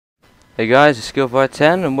Hey guys, it's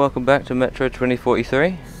SkillFire10 and welcome back to Metro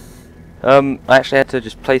 2043. I actually had to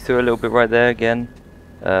just play through a little bit right there again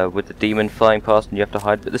with the demon flying past and you have to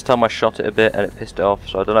hide, but this time I shot it a bit and it pissed it off,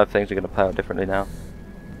 so I don't know if things are going to play out differently now.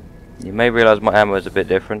 You may realise my ammo is a bit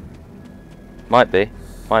different. Might be,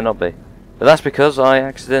 might not be. But that's because I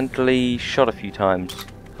accidentally shot a few times,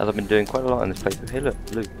 as I've been doing quite a lot in this playthrough. Hey look,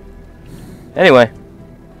 loot. Anyway,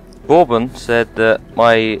 Bourbon said that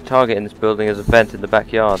my target in this building is a vent in the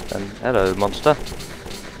backyard, and hello monster.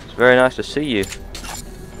 It's very nice to see you.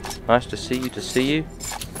 Nice to see you,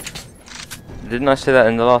 Didn't I say that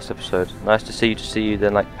in the last episode? Nice to see you,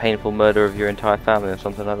 then like painful murder of your entire family or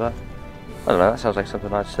something like that? I don't know, that sounds like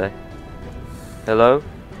something I'd say. Hello?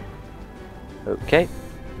 Okay.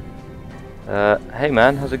 Hey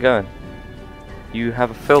man, how's it going? You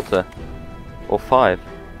have a filter. Or 5.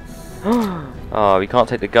 Oh, we can't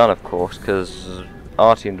take the gun, of course, because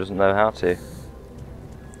Artyom doesn't know how to.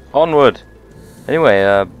 Onward!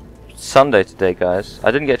 Anyway, Sunday today, guys.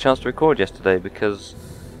 I didn't get a chance to record yesterday because,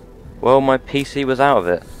 well, my PC was out of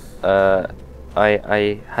it.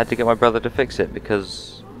 I had to get my brother to fix it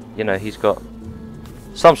because, you know, he's got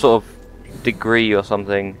some sort of degree or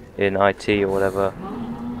something in IT or whatever.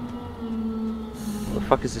 What the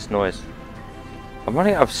fuck is this noise? I'm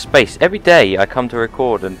running out of space. Every day I come to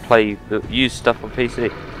record and use stuff on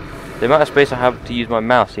PC. The amount of space I have to use my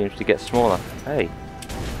mouse seems to get smaller. Hey,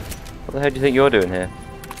 what the hell do you think you're doing here?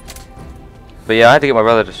 But yeah, I had to get my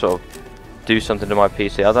brother to sort of do something to my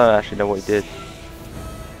PC. I don't actually know what he did.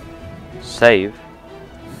 Save?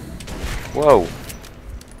 Whoa.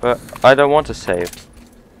 But I don't want to save.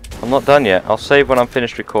 I'm not done yet. I'll save when I'm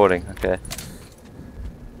finished recording. Okay.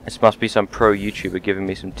 This must be some pro YouTuber giving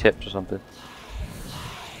me some tips or something.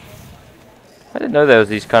 I didn't know there was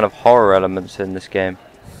these kind of horror elements in this game.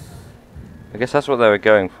 I guess that's what they were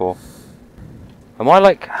going for. Am I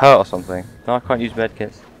like hurt or something? No, I can't use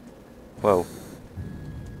medkits. Whoa.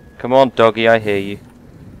 Come on doggy, I hear you.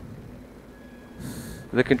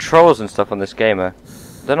 The controls and stuff on this game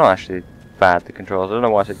they're not actually bad, the controls. I don't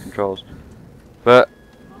know why I said controls. But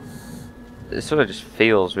it sort of just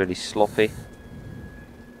feels really sloppy.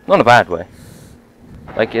 Not in a bad way.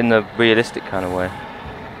 Like in the realistic kind of way.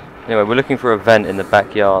 Anyway, we're looking for a vent in the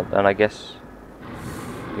backyard, and I guess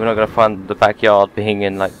we're not going to find the backyard being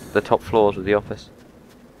in like the top floors of the office.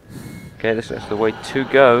 Okay, this looks the way to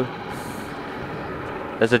go.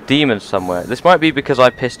 There's a demon somewhere. This might be because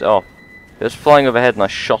I pissed it off. It was flying overhead and I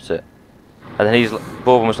shot it. And then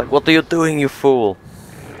Bourbon was like, "What are you doing, you fool?"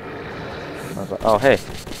 I was like, "Oh, hey.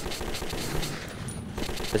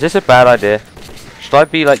 Is this a bad idea? Should I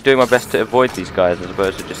be like doing my best to avoid these guys as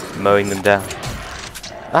opposed to just mowing them down?"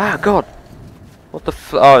 Ah, God! What the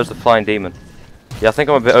oh, it was the flying demon. Yeah, I think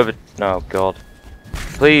I'm a bit over... Oh, God.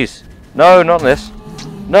 Please! No, not this!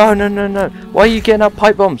 No, no, no, no! Why are you getting out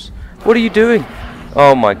pipe bombs? What are you doing?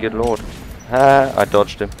 Oh my good lord. I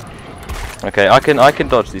dodged him. Okay, I can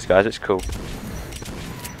dodge these guys, it's cool.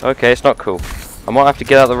 Okay, it's not cool. I might have to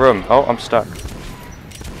get out of the room. Oh, I'm stuck.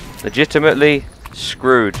 Legitimately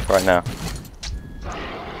screwed right now.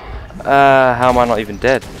 How am I not even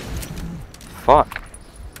dead? Fuck.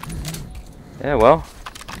 Yeah, well,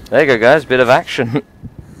 there you go guys, bit of action.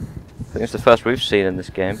 I think it's the first we've seen in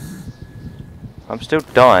this game. I'm still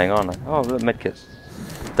dying, aren't I? Oh, look, medkits.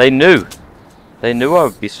 They knew I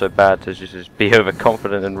would be so bad to just be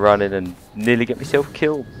overconfident and run in and nearly get myself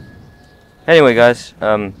killed. Anyway guys,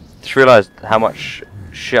 just realised how much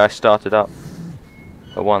shit I started up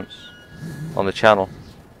at once on the channel.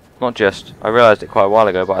 Not just, I realised it quite a while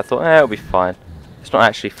ago, but I thought, it'll be fine. It's not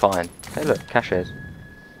actually fine. Hey look, caches.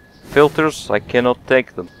 Filters, I cannot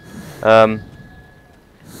take them. Because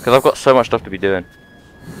I've got so much stuff to be doing.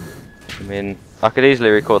 I mean, I could easily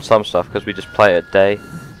record some stuff because we just play it at day.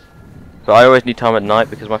 But I always need time at night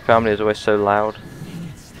because my family is always so loud.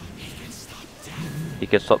 He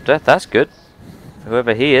can stop death, that's good.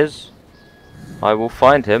 Whoever he is, I will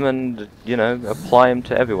find him and, you know, apply him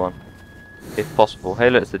to everyone. If possible. Hey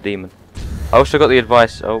look, it's the demon. I also got the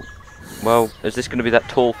advice, oh, well, is this going to be that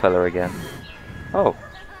tall fella again? Oh.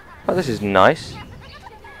 Oh, this is nice.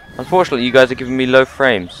 Unfortunately, you guys are giving me low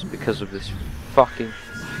frames because of this fucking...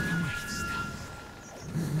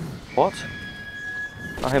 What?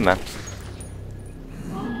 Oh, hey, man.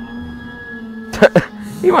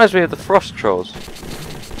 He reminds me of the Frost Trolls.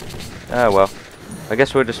 Oh, well. I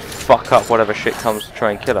guess we'll just fuck up whatever shit comes to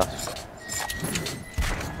try and kill us.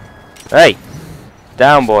 Hey!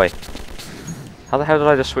 Down, boy. How the hell did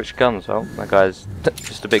I just switch guns? Oh, that guy's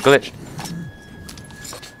just a bit glitched.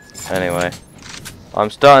 Anyway, I'm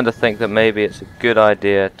starting to think that maybe it's a good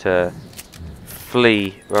idea to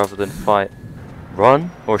flee rather than fight.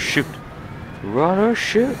 Run or shoot. Run or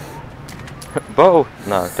shoot. Both.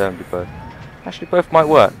 No, don't do both. Actually, both might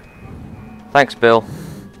work. Thanks, Bill.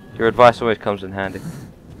 Your advice always comes in handy.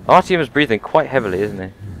 Artyom is breathing quite heavily, isn't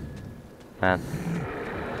he? Man.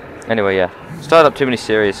 Anyway, yeah. Started up too many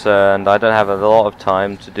series, and I don't have a lot of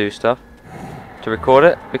time to do stuff. To record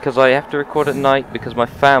it, because I have to record at night because my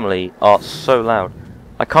family are so loud.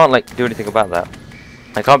 I can't, like, do anything about that.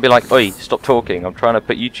 I can't be like, oi, stop talking, I'm trying to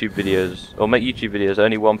put YouTube videos, or make YouTube videos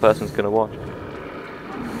only one person's gonna watch.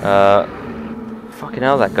 Fucking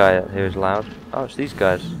hell, that guy out here is loud. Oh, it's these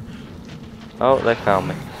guys. Oh, they found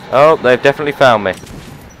me. Oh, they've definitely found me.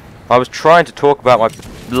 I was trying to talk about my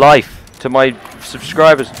life to my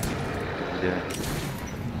subscribers. What are you doing?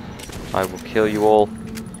 I will kill you all.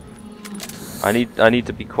 I need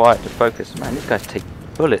to be quiet to focus. Man, these guys take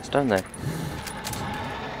bullets, don't they?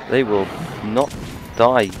 They will not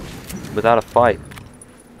die without a fight.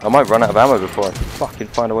 I might run out of ammo before I fucking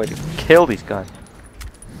find a way to kill these guys.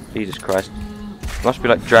 Jesus Christ. Must be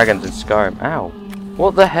like dragons in Skyrim. Ow.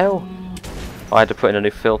 What the hell? I had to put in a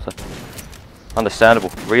new filter.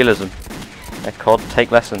 Understandable. Realism. Hey, COD,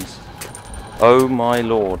 take lessons. Oh my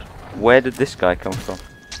lord. Where did this guy come from?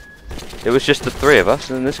 It was just the three of us,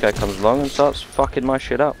 and then this guy comes along and starts fucking my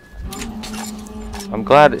shit up. I'm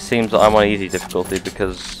glad it seems that I'm on easy difficulty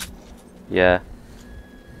because, yeah.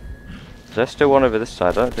 Is there still one over this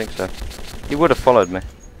side? I don't think so. He would have followed me.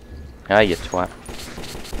 Ah, you twat.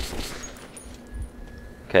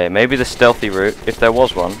 Okay, maybe the stealthy route, if there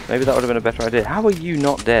was one, maybe that would have been a better idea. How are you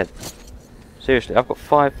not dead? Seriously, I've got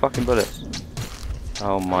 5 fucking bullets.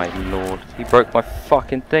 Oh my lord. He broke my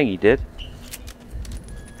fucking thing, he did.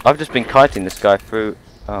 I've just been kiting this guy through...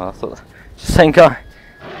 Oh, I thought... It's the same guy.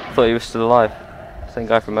 I thought he was still alive. Same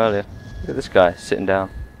guy from earlier. Look at this guy, sitting down.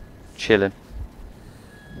 Chilling.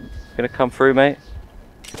 Gonna come through, mate?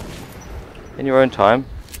 In your own time.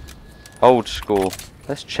 Old school.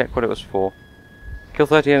 Let's check what it was for. Kill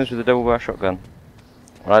 30 enemies with a double barrel shotgun.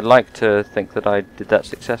 And I'd like to think that I did that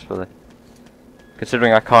successfully.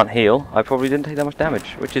 Considering I can't heal, I probably didn't take that much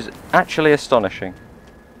damage, which is actually astonishing.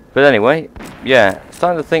 But anyway, yeah, it's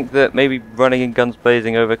starting to think that maybe running in guns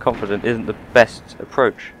blazing overconfident isn't the best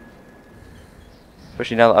approach.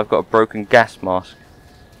 Especially now that I've got a broken gas mask.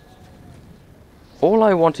 All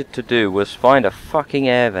I wanted to do was find a fucking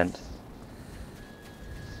air vent.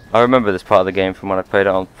 I remember this part of the game from when I played it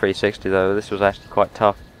on 360 though. This was actually quite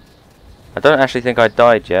tough. I don't actually think I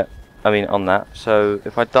died yet. I mean on that. So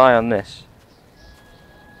if I die on this,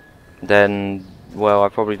 then, well,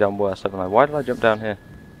 I've probably done worse, haven't I? Why did I jump down here?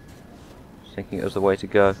 I was thinking it was the way to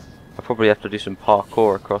go. I probably have to do some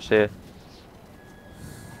parkour across here.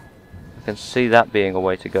 I can see that being a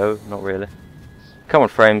way to go. Not really. Come on,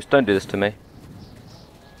 frames, don't do this to me.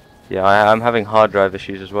 Yeah, I'm having hard drive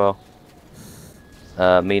issues as well.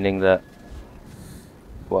 Meaning that,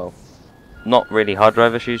 well, not really hard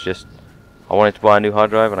drive issues, just I wanted to buy a new hard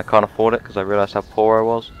drive and I can't afford it because I realised how poor I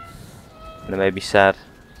was. And it made me sad.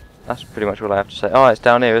 That's pretty much what I have to say. Oh, it's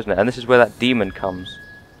down here, isn't it? And this is where that demon comes.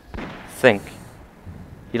 I think.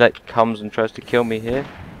 He, like, comes and tries to kill me here.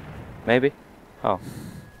 Maybe? Oh.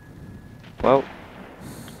 Well,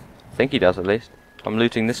 I think he does at least. I'm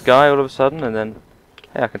looting this guy all of a sudden, and then,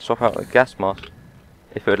 hey, I can swap out the gas mask.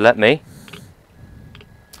 If it would let me.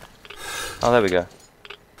 Oh, there we go.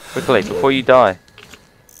 Quickly, before you die.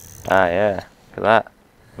 Ah, yeah. Look at that.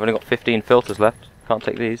 I've only got 15 filters left. Can't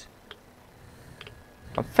take these.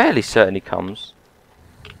 I'm fairly certain he comes.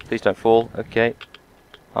 Please don't fall. Okay.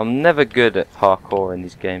 I'm never good at parkour in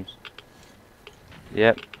these games.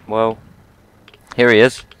 Yep. Well, here he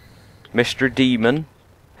is. Mr. Demon.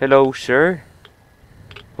 Hello, sir.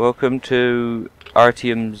 Welcome to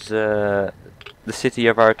Artyom's, the city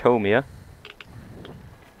of Artomia.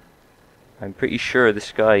 I'm pretty sure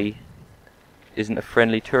this guy isn't a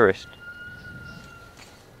friendly tourist.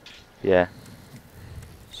 Yeah.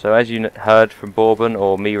 So as you heard from Bourbon,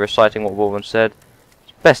 or me reciting what Bourbon said,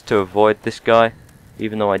 it's best to avoid this guy,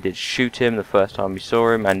 even though I did shoot him the first time we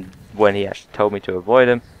saw him, and when he actually told me to avoid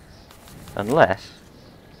him. Unless...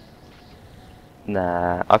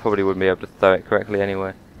 Nah, I probably wouldn't be able to throw it correctly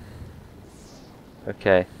anyway.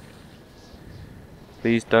 Okay.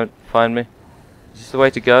 Please don't find me. Is this the way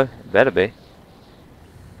to go? It better be.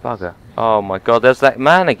 Bugger. Oh my god, there's that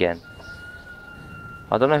man again.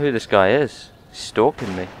 I don't know who this guy is. He's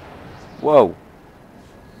stalking me. Whoa.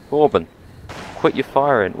 Bourbon. Quit your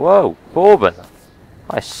firing. Whoa. Bourbon.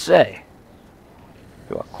 I say.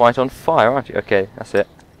 You are quite on fire, aren't you? Okay, that's it.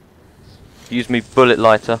 Use me bullet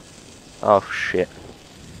lighter. Oh shit.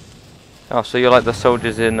 Oh, so you're like the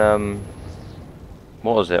soldiers in,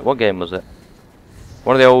 what was it? What game was it?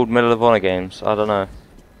 One of the old Medal of Honor games. I don't know.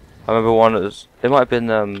 I remember one that was. It might have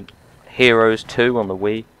been Heroes 2 on the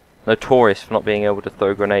Wii. Notorious for not being able to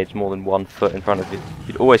throw grenades more than 1 foot in front of you.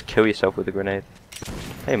 You'd always kill yourself with a grenade.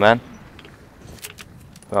 Hey man.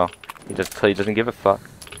 Oh, he just clearly doesn't give a fuck.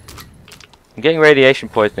 I'm getting radiation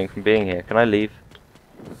poisoning from being here. Can I leave?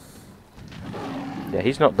 Yeah,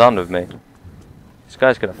 he's not done with me. This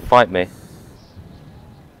guy's gonna fight me.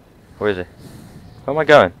 Where is he? Where am I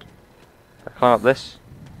going? Can I climb up this?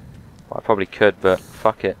 Well, I probably could, but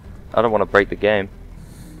fuck it. I don't want to break the game.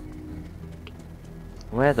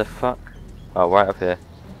 Where the fuck? Oh, right up here.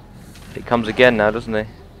 He comes again now, doesn't he?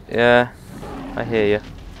 Yeah, I hear you.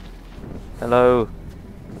 Hello.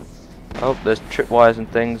 Oh, there's tripwires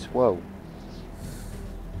and things. Whoa.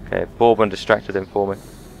 Okay, Bourbon distracted him for me.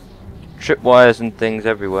 Tripwires and things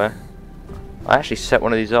everywhere. I actually set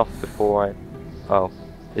one of these off before I... Oh.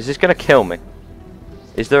 Is this going to kill me?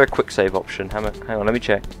 Is there a quick save option? Hang on, let me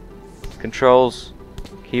check. Controls.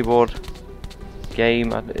 Keyboard.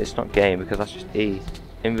 Game. It's not game because that's just E.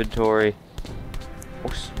 Inventory.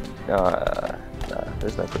 No,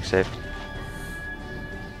 there's no quick save.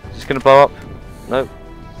 Is this going to blow up? Nope.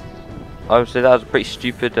 I would say that was a pretty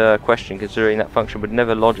stupid question, considering that function would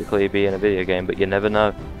never logically be in a video game, but you never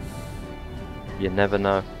know. You never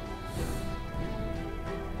know.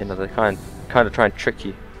 You know, they kind of try and trick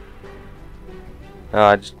you.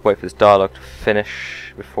 I just wait for this dialogue to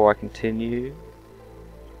finish before I continue.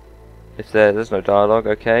 If there's no dialogue,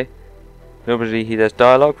 okay. Nobody, there's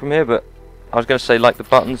dialogue from here, but I was going to say like the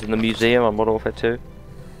buttons in the museum on Modern Warfare 2.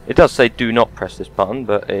 It does say do not press this button,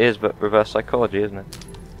 but it is but reverse psychology, isn't it?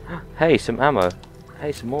 Hey, some ammo.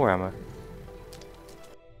 Hey, some more ammo.